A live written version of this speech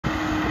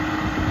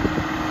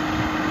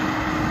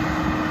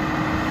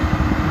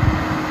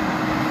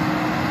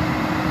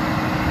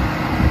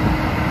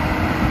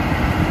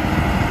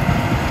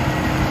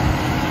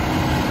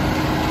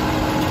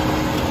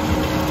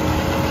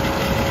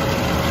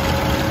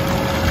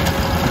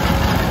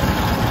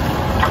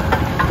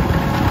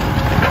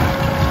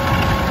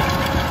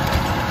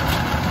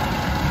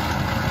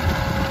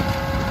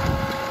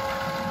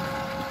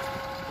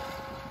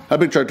Hi,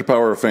 Big Tractor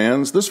Power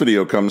fans. This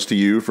video comes to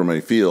you from a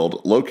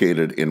field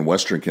located in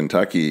western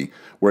Kentucky,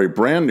 where a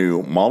brand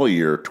new model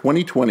year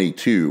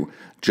 2022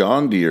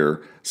 John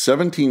Deere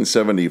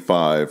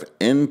 1775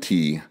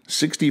 NT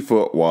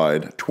 60-foot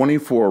wide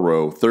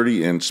 24-row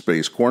 30-inch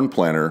space corn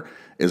planter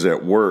is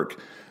at work.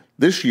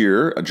 This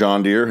year,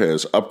 John Deere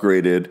has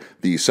upgraded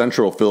the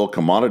central fill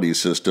commodity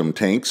system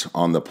tanks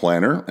on the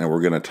planter, and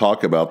we're going to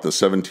talk about the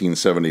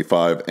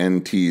 1775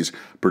 NT's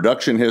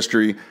production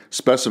history,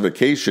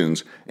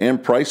 specifications,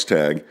 and price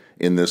tag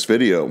in this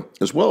video,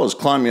 as well as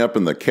climbing up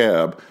in the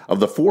cab of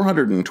the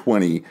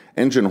 420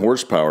 engine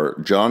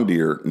horsepower John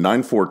Deere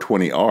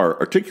 9420R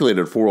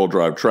articulated four-wheel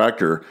drive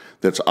tractor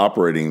that's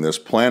operating this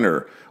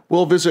planter.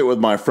 We'll visit with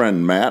my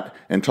friend Matt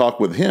and talk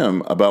with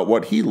him about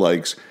what he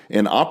likes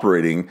in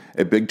operating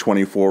a big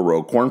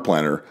 24-row corn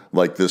planter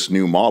like this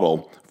new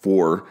model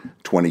for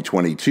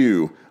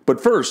 2022. But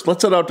first,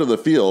 let's head out to the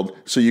field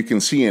so you can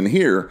see and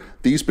hear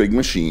these big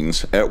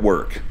machines at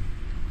work.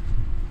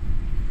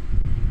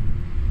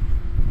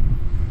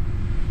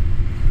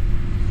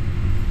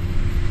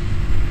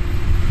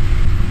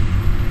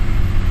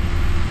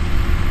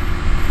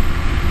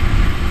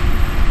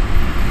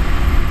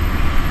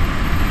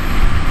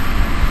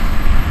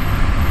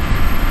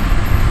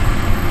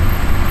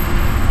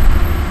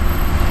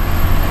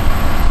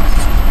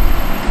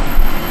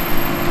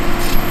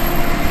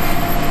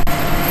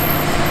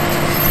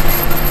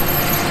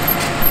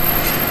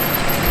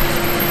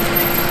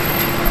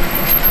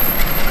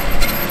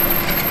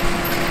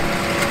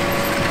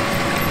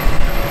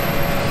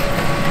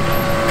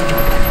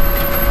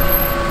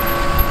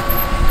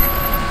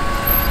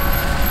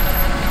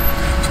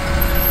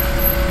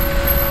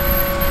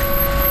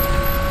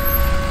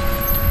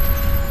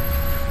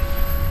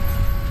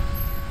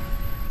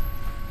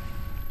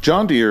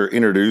 John Deere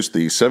introduced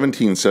the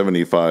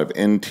 1775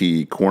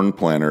 NT corn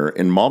planter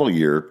in model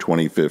year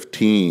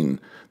 2015.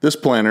 This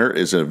planter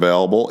is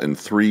available in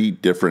three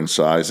different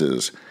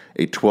sizes: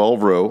 a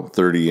 12-row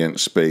 30-inch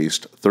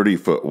spaced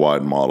 30-foot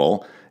wide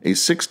model, a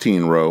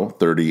 16-row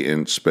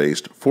 30-inch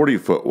spaced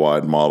 40-foot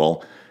wide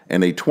model,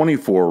 and a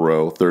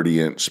 24-row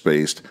 30-inch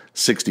spaced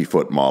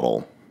 60-foot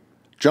model.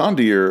 John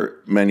Deere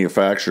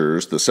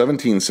manufactures the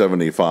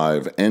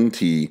 1775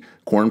 NT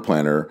corn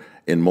planter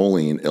in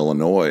Moline,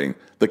 Illinois.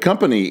 The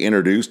company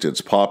introduced its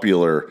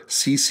popular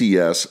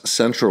CCS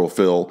central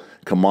fill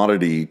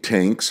commodity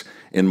tanks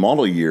in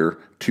model year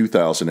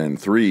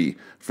 2003.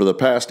 For the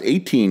past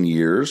 18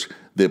 years,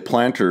 the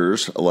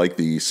planters like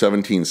the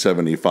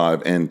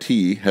 1775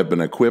 NT have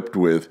been equipped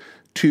with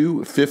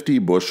two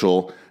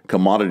 50-bushel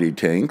commodity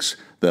tanks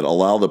that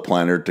allow the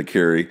planter to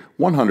carry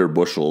 100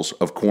 bushels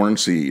of corn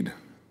seed.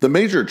 The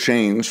major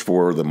change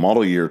for the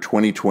model year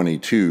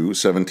 2022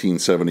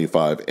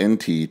 1775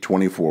 NT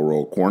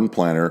 24-row corn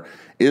planter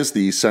is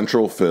the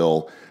central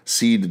fill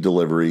seed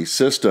delivery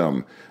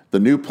system.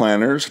 The new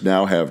planters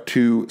now have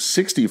two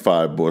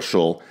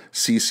 65-bushel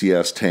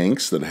CCS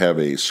tanks that have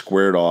a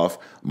squared-off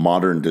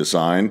modern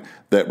design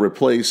that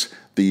replace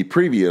the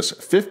previous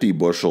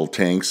 50-bushel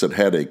tanks that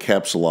had a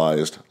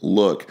capsulized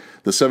look.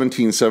 The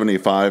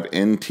 1775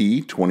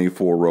 NT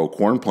 24-row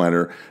corn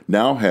planter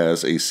now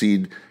has a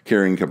seed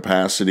carrying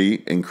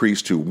capacity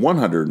increased to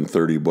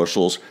 130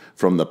 bushels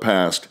from the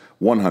past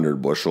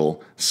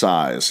 100-bushel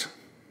size.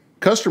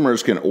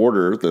 Customers can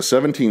order the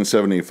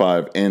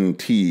 1775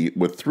 NT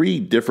with three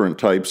different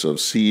types of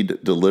seed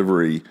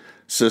delivery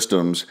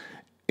systems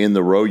in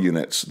the row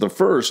units. The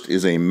first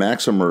is a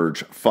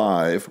MaxEmerge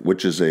 5,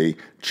 which is a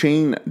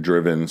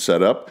chain-driven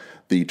setup.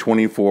 The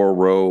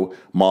 24-row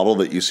model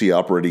that you see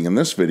operating in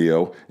this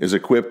video is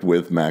equipped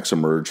with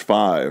MaxEmerge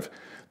 5.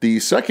 The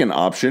second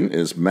option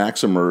is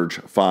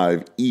MaxEmerge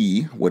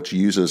 5E, which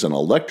uses an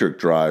electric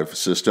drive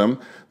system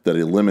that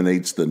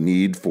eliminates the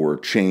need for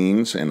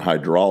chains and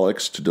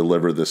hydraulics to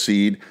deliver the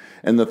seed.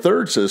 And the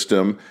third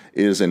system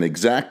is an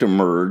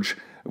ExactEmerge,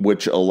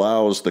 which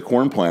allows the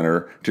corn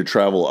planter to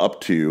travel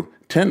up to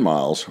 10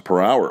 miles per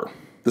hour.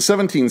 The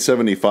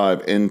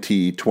 1775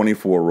 NT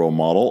 24-row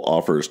model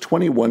offers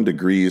 21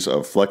 degrees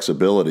of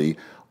flexibility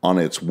on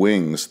its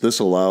wings. This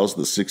allows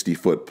the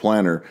 60-foot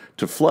planter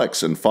to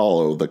flex and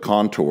follow the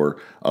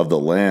contour of the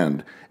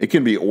land. It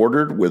can be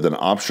ordered with an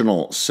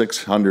optional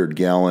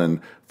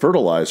 600-gallon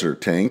fertilizer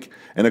tank,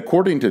 and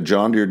according to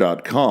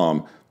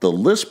JohnDeere.com, the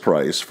list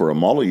price for a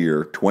model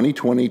year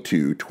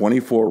 2022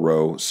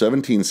 24-row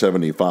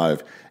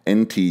 1775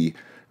 NT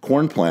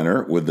corn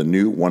planter with the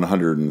new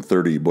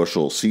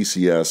 130-bushel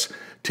CCS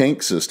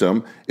tank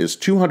system is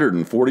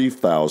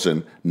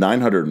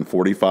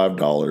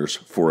 $240,945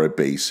 for a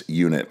base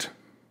unit.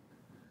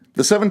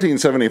 The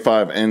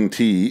 1775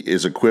 NT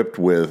is equipped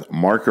with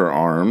marker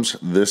arms.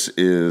 This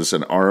is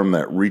an arm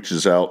that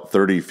reaches out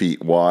 30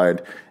 feet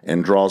wide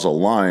and draws a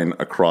line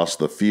across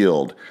the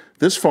field.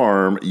 This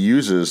farm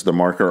uses the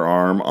marker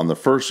arm on the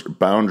first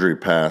boundary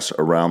pass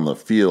around the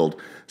field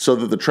so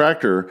that the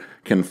tractor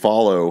can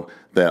follow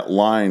that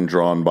line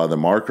drawn by the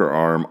marker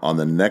arm on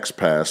the next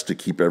pass to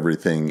keep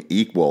everything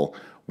equal.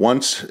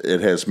 Once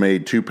it has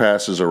made 2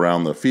 passes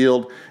around the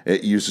field,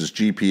 it uses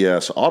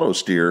GPS auto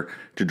steer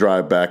to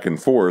drive back and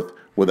forth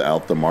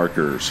without the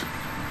markers.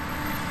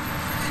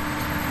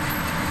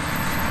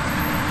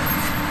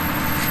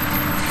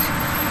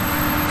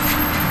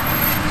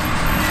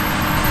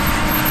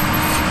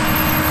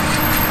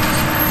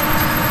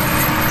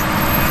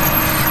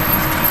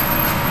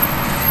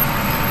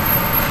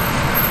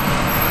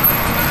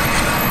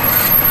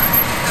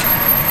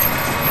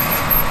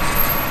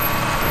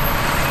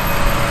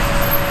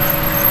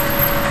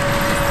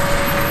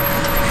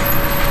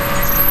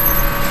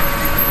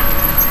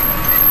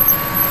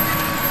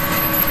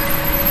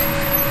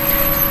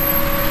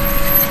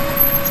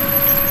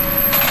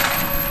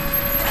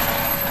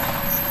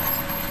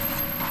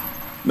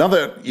 Now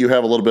that you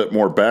have a little bit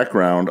more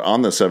background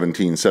on the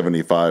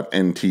 1775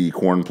 NT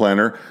corn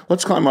planter,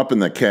 let's climb up in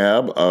the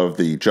cab of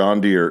the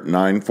John Deere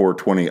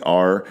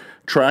 9420R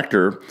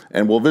tractor,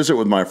 and we'll visit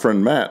with my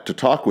friend Matt to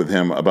talk with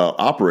him about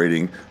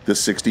operating the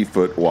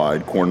 60-foot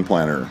wide corn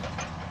planter.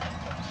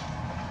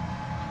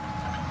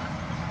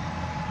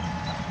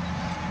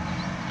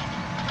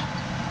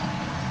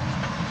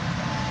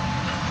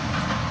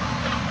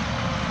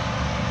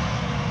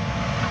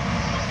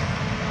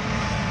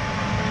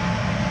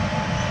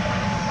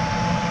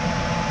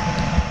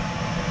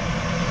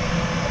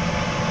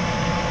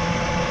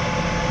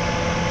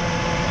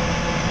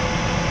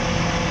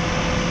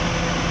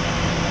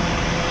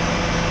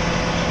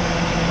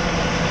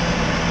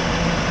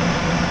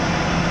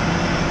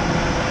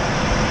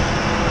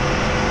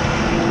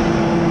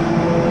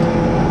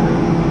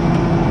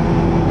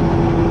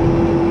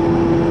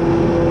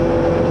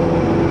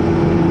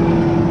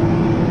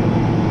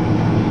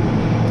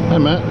 Hi,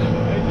 Matt.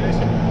 Hey,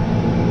 Jason.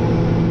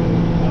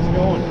 How's it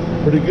going?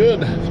 Pretty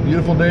good. It's a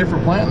beautiful day for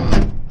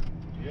planting.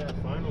 Yeah,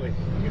 finally.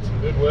 Get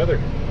some good weather.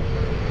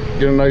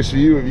 Get a nice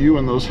view of you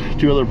and those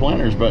 2 other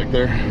planters back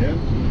there. Yeah.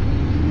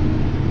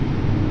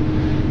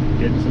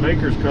 Getting some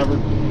acres covered.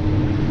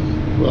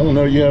 Well, I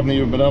know you haven't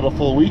even been out a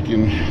full week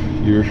and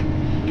you're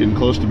getting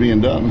close to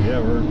being done.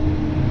 Yeah,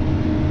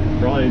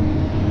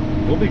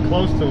 we'll be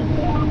close to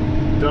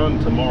done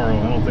tomorrow.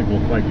 I don't think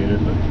we'll quite get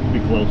it, but we'll be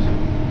close.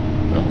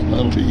 Well,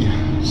 that'll be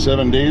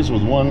 7 days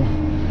with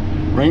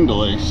 1 rain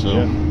delay, so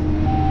yeah.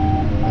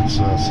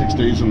 That's 6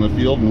 days in the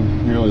field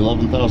and nearly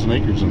 11,000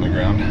 acres in the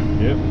ground.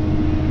 Yep.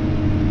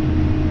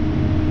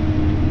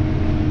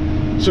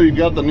 So you've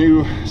got the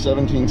new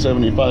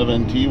 1775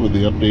 NT with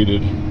the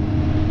updated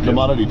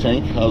commodity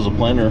tank. How's the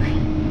planter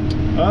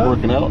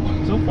working out?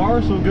 So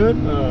far, so good.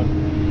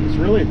 It's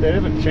really, they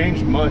haven't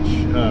changed much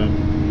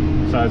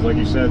besides, like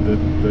you said,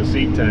 the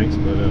seed tanks,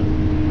 but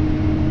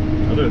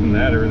other than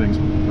that, everything's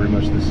pretty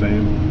much the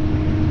same.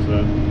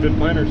 So good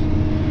planters.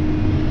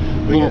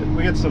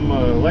 We had some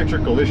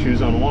electrical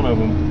issues on one of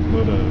them,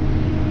 but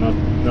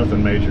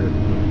nothing major, I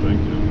don't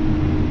think.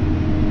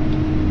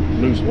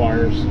 Loose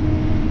wires.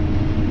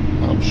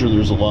 I'm sure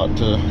there's a lot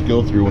to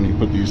go through when you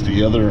put these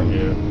together and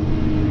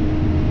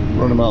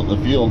run them out in the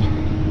field.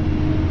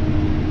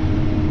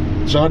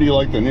 So how do you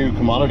like the new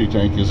commodity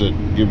tank? Is it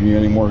giving you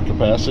any more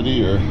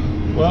capacity, or?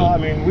 Well, I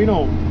mean, we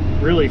don't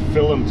really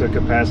fill them to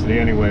capacity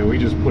anyway. We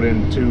just put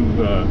in 2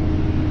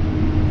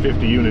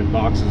 50-unit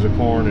boxes of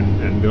corn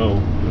and go.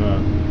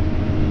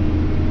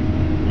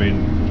 I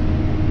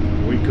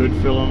mean, we could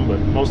fill them, but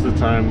most of the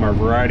time our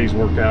varieties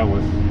work out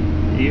with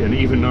an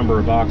even number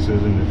of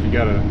boxes, and if you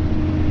got a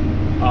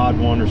odd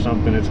one or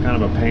something, it's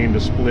kind of a pain to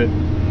split,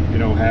 you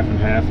know, half and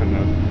half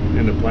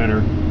in the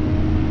planter.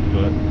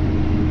 But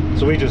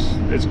so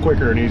it's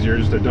quicker and easier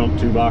just to dump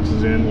 2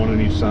 boxes in, 1 on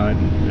each side,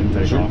 and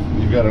take off.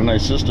 You've got a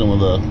nice system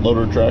with a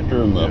loader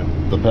tractor and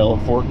the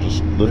pallet fork,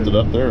 just lift it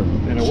up there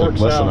and it works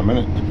less out. than a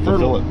minute to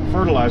fill it.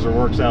 Fertilizer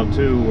works out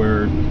too,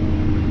 where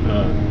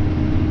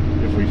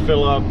if we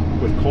fill up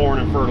with corn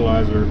and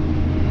fertilizer,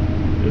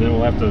 and then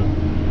we'll have to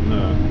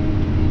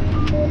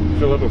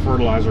fill up with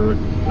fertilizer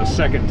a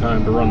second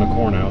time to run the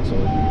corn out. So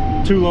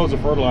 2 loads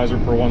of fertilizer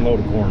per 1 load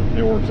of corn.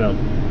 It works out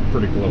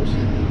pretty close.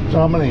 So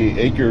how many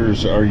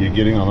acres are you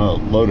getting on a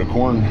load of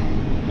corn?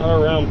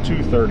 Around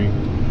 230,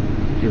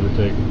 give or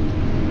take.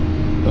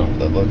 Oh,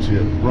 that lets you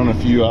run a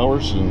few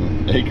hours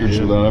and acres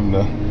without having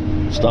to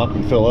stop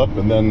and fill up.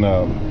 And then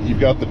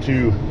you've got the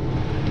 2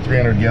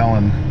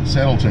 300-gallon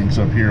saddle tanks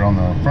up here on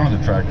the front of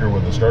the tractor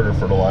with the starter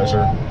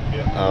fertilizer.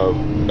 How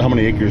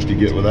many acres do you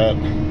get with that?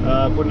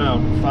 Putting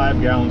out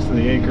 5 gallons to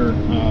the acre,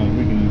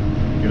 we can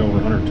get over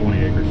 120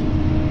 acres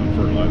on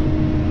fertilizer.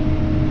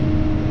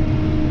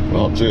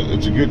 Well,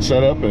 it's a good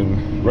setup,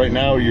 and right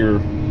now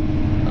you're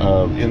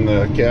in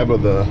the cab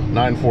of the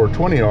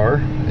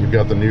 9420R. You've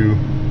got the new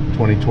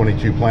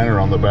 2022 planter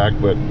on the back,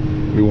 but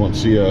we won't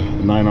see a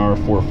 9R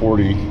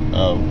 440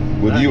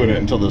 with you in it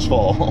until this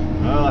fall.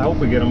 Well, I hope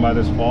we get them by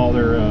this fall.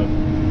 They're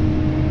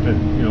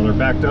you know, they're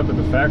backed up at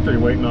the factory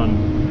waiting on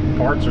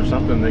parts or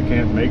something. They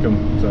can't make them,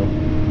 so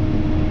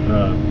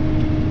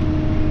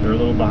they're a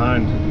little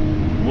behind.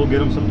 We'll get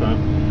them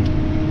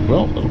sometime.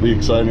 Well, it'll be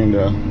exciting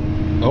to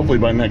hopefully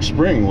by next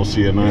spring we'll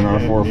see a 9R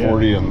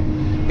 440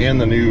 and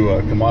the new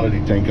commodity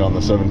tank on the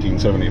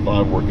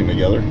 1775 working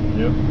together.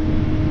 Yep.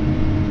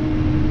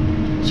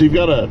 So you've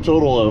got a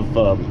total of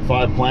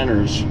 5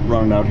 planters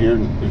running out here.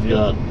 We've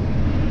got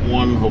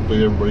one,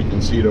 hopefully everybody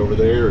can see it over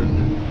there,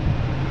 and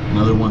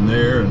another one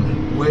there,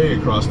 and way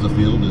across the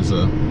field is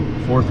a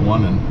 4th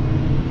one, and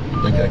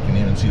I think I can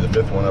even see the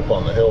 5th one up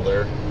on the hill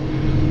there.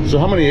 So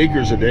how many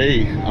acres a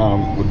day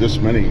with this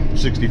many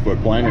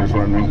 60-foot planters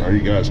running are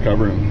you guys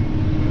covering?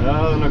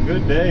 On a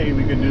good day,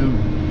 we could do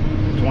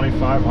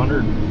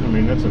 2,500. I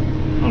mean, that's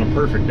on a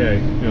perfect day.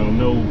 You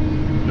know,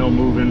 no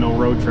moving, no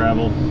road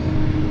travel.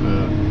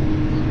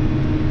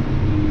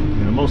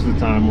 You know, most of the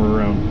time we're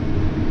around,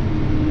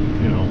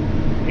 you know,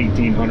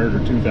 1,800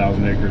 or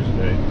 2,000 acres a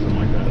day, something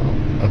like that.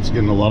 That's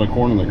getting a lot of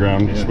corn on the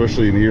ground,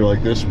 especially in a year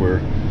like this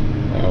where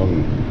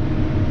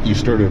you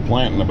started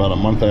planting about a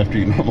month after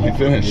you normally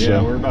finish.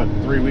 Yeah, so we're about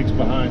 3 weeks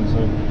behind.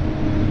 So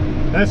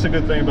that's a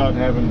good thing about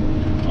having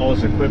all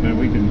this equipment.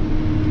 We can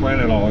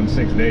plant it all in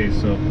 6 days.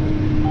 So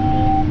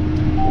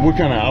what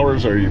kind of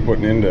hours are you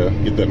putting in to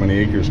get that many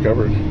acres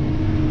covered?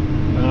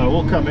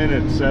 We'll come in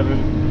at 7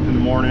 in the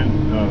morning.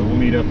 We'll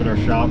meet up at our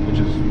shop, which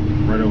is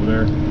right over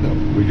there.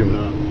 We can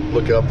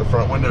look out the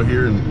front window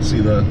here and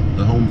see the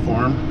home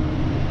farm.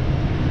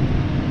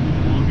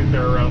 We'll get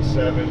there around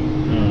 7.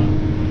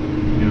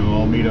 You know,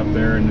 I'll meet up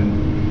there and then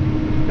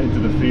head to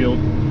the field,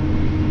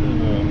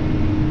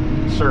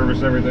 and,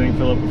 service everything,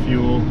 fill up the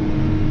fuel,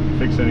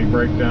 fix any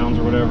breakdowns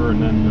or whatever,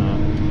 and then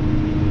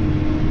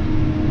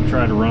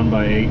try to run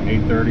by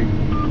 8:30.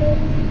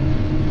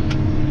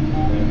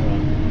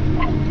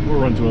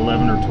 We'll run to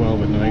 11 or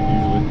 12 at night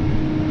usually.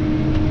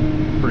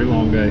 Pretty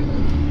long day.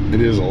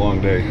 It is a long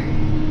day.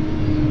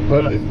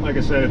 But like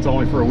I said, it's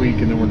only for a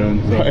week and then we're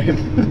done. So. Right.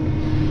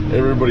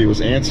 Everybody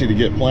was antsy to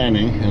get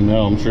planting, and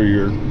now I'm sure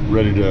you're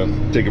ready to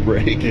take a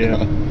break. Yeah.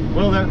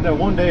 Well, that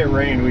one day it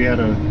rained, we had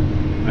a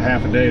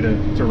half a day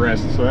to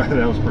rest, so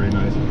that was pretty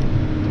nice.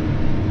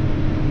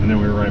 And then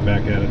we were right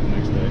back at it the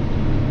next day.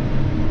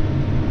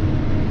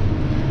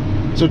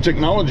 So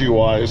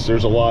technology-wise,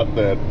 there's a lot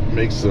that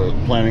makes the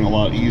planting a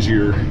lot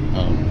easier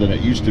than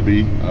it used to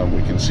be.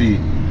 We can see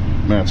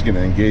Matt's going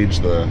to engage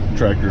the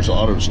tractor's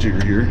auto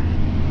steer here.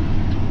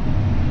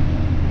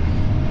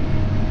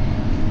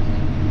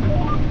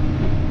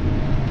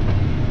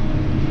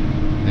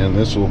 And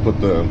this will put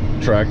the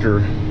tractor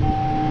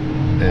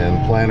and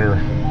planter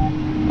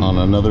on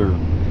another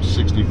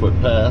 60-foot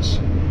pass.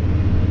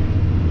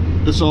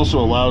 This also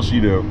allows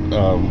you to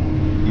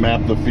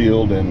map the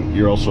field, and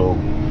you're also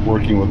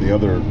working with the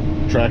other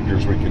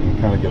tractors. We can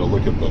kind of get a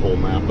look at the whole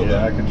map of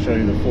that. I can show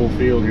you the full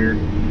field here.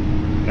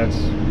 That's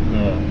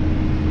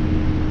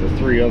the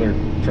 3 other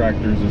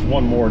tractors. There's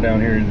one more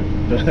down here.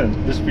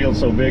 This field's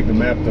so big the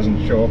map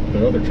doesn't show up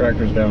the other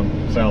tractors down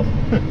south.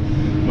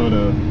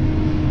 But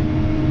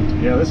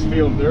yeah, this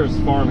field, this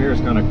farm here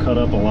is kind of cut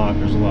up a lot.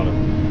 There's a lot of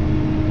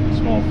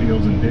small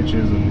fields and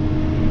ditches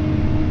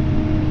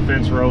and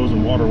fence rows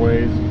and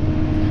waterways.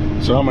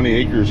 So how many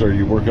acres are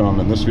you working on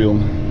in this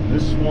field?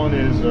 This one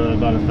is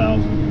about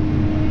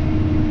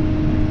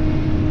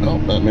 1,000. Well,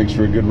 that makes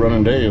for a good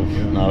running day of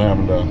not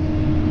having to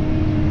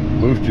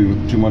move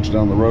too much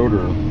down the road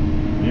or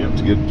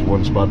to get to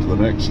one spot to the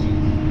next.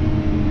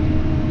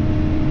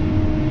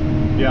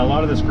 Yeah, a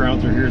lot of this ground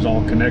through here is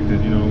all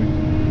connected. You know,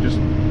 just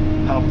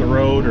hop the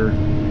road or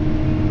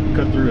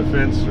cut through a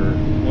fence or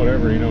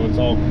whatever, you know, it's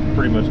all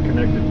pretty much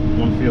connected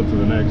one field to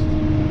the next.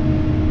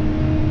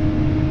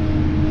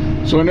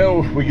 So I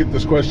know we get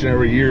this question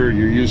every year.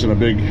 You're using a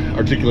big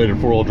articulated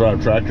 4-wheel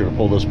drive tractor to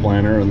pull this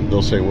planter, and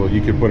they'll say, well,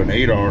 you could put an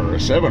 8R or a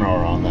 7R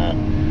on that.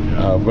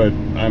 But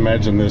I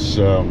imagine this,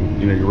 you know,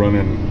 you're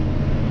running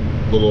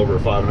a little over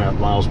 5.5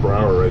 miles per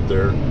hour right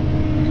there.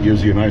 It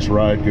gives you a nice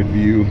ride, good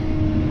view.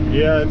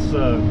 Yeah, it's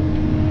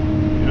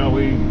you know,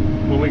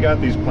 when we got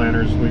these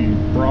planters, we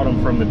brought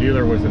them from the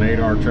dealer with an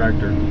 8R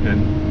tractor,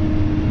 and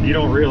you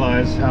don't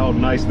realize how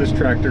nice this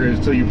tractor is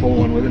till you pull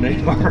one with an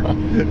 8R.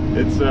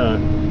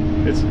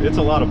 It's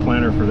a lot of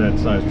planter for that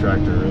size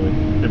tractor, really.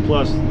 And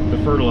plus the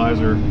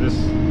fertilizer, this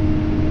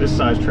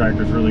size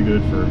tractor is really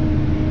good for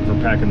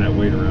packing that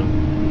weight around.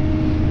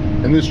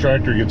 And this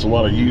tractor gets a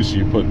lot of use.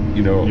 You put,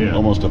 you know,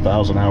 almost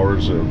 1,000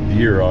 hours a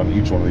year on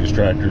each one of these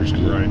tractors.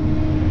 Right.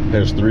 It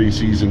has 3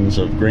 seasons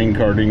of grain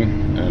carting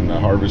and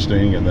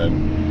harvesting, and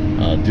then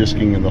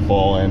disking in the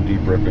fall and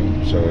deep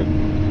ripping. So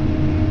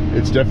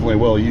it's definitely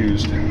well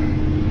used.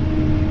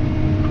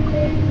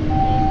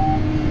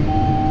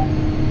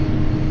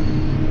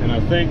 And I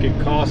think it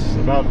costs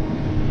about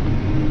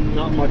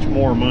not much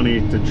more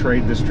money to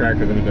trade this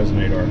tractor than it does an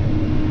 8R,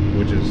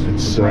 which is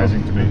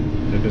surprising to me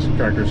that this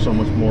tractor is so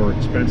much more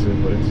expensive,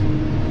 but it's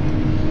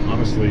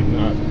honestly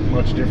not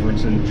much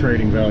difference in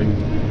trading value.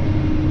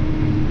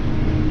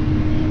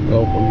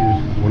 Well,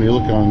 when you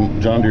look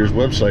on John Deere's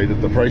website at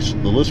the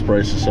list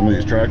price of some of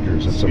these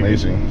tractors, it's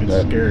amazing. It's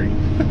scary.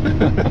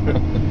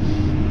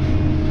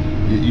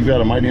 You've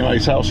got a mighty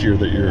nice house here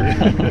that you're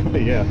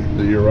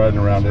that you're riding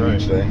around in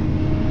each day.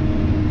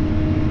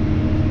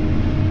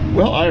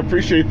 Well, I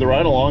appreciate the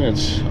ride along.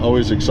 It's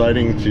always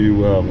exciting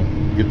to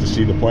get to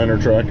see the planter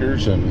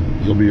tractors,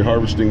 and you'll be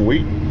harvesting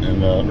wheat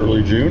in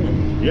early June.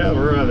 And yeah,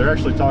 they're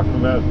actually talking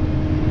about,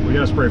 we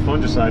got to spray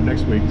fungicide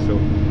next week, so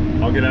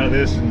I'll get out of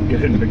this and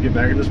get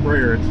back in the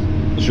sprayer.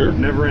 It's sure,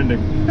 never ending.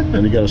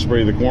 And you got to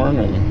spray the corn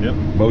and yep,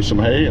 mow some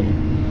hay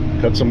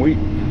and cut some wheat.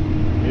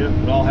 Yeah,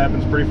 it all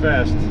happens pretty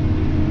fast.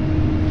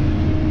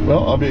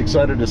 Well, I'll be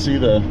excited to see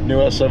the new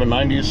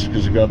S790s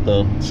because we've got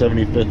the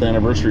 75th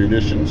anniversary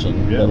editions,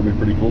 and that'll be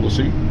pretty cool to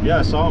see. Yeah,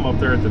 I saw them up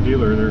there at the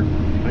dealer.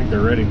 I think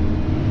they're ready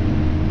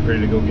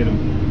to go get them.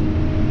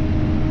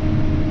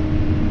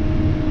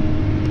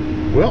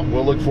 Well,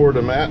 we'll look forward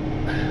to Matt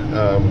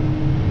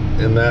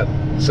in that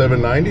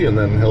 790, and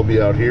then he'll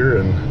be out here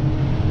in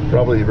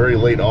probably very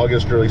late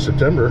August, early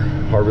September,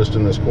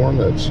 harvesting this corn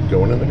that's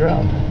going in the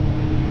ground.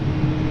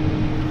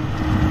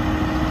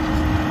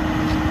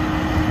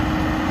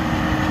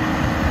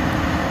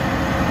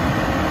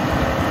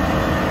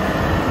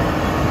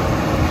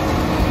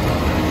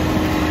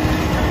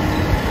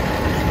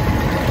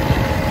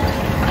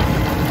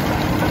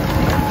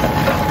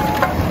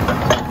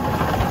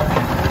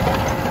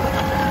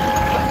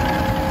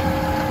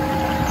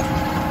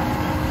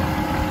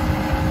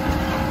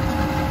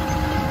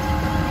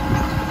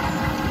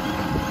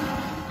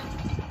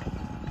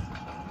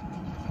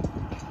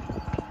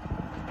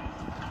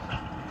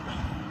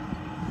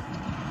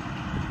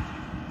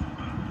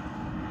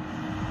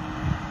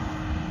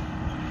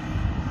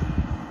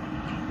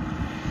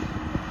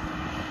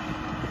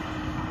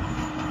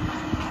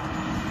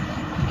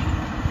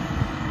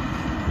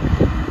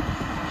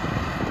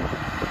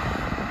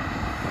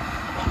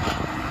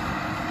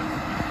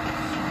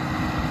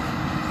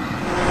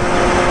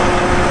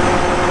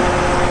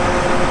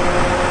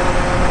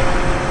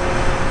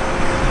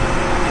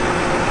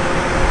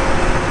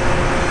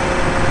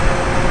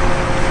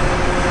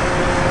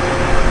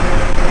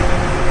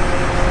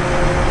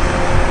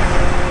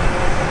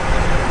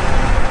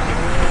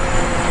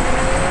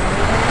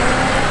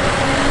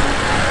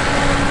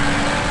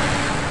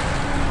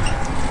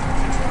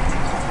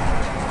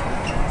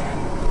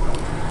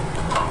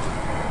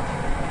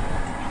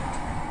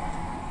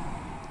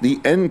 The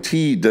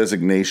NT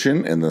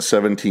designation in the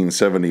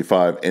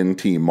 1775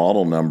 NT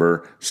model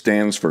number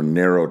stands for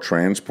narrow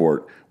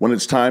transport. When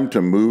it's time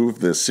to move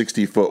the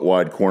 60-foot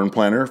wide corn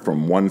planter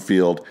from one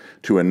field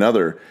to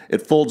another,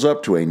 it folds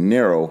up to a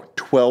narrow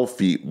 12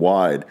 feet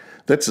wide.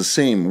 That's the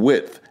same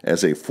width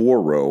as a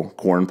 4-row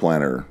corn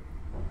planter.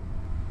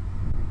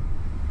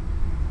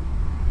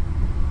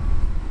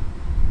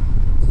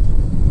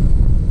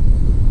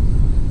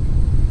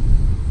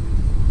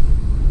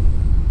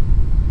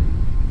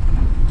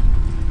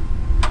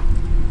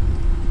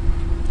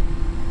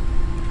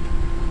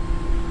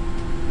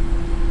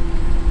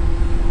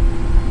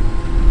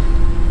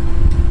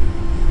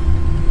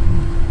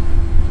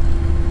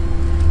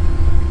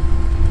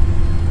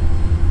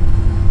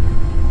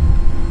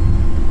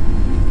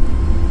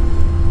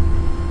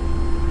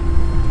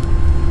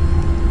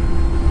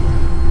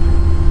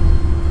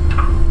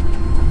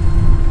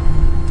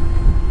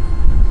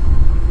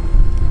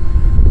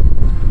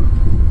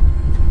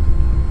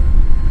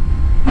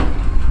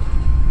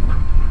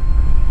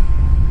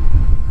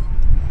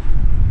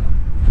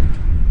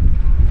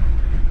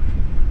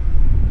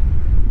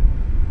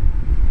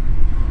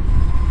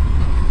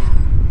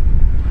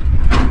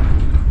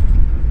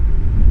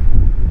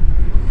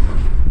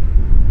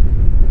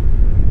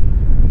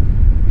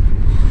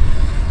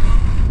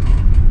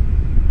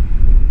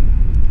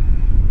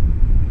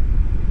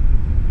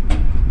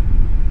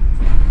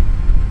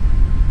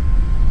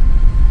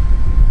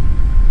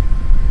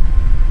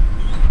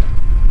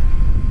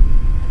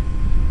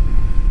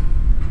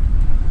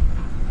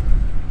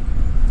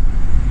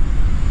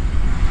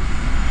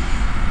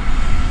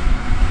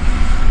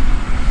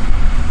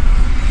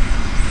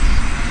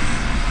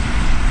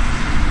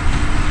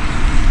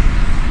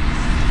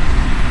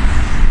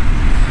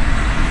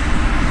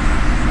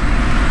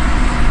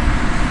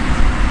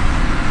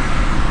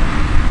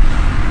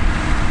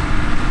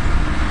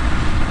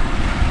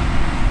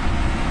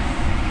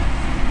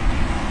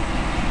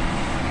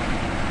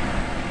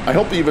 I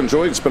hope you've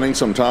enjoyed spending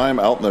some time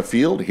out in the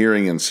field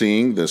hearing and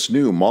seeing this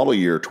new model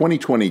year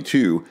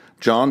 2022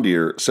 John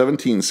Deere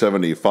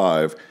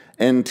 1775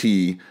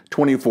 NT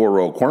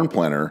 24-row corn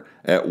planter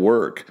at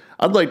work.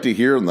 I'd like to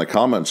hear in the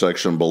comment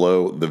section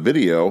below the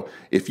video,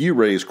 if you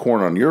raise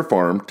corn on your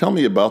farm, tell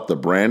me about the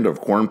brand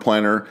of corn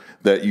planter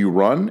that you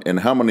run and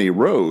how many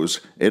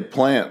rows it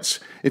plants.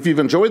 If you've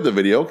enjoyed the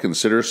video,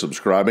 consider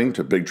subscribing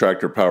to Big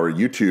Tractor Power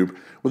YouTube,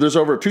 where there's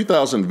over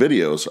 2,000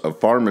 videos of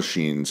farm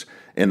machines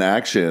in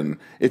action.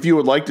 If you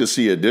would like to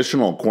see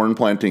additional corn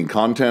planting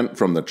content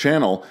from the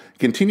channel,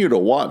 continue to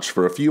watch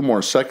for a few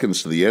more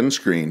seconds to the end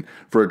screen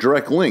for a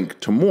direct link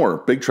to more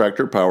Big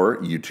Tractor Power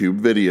YouTube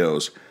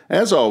videos.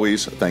 As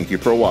always, thank you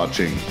for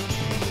watching.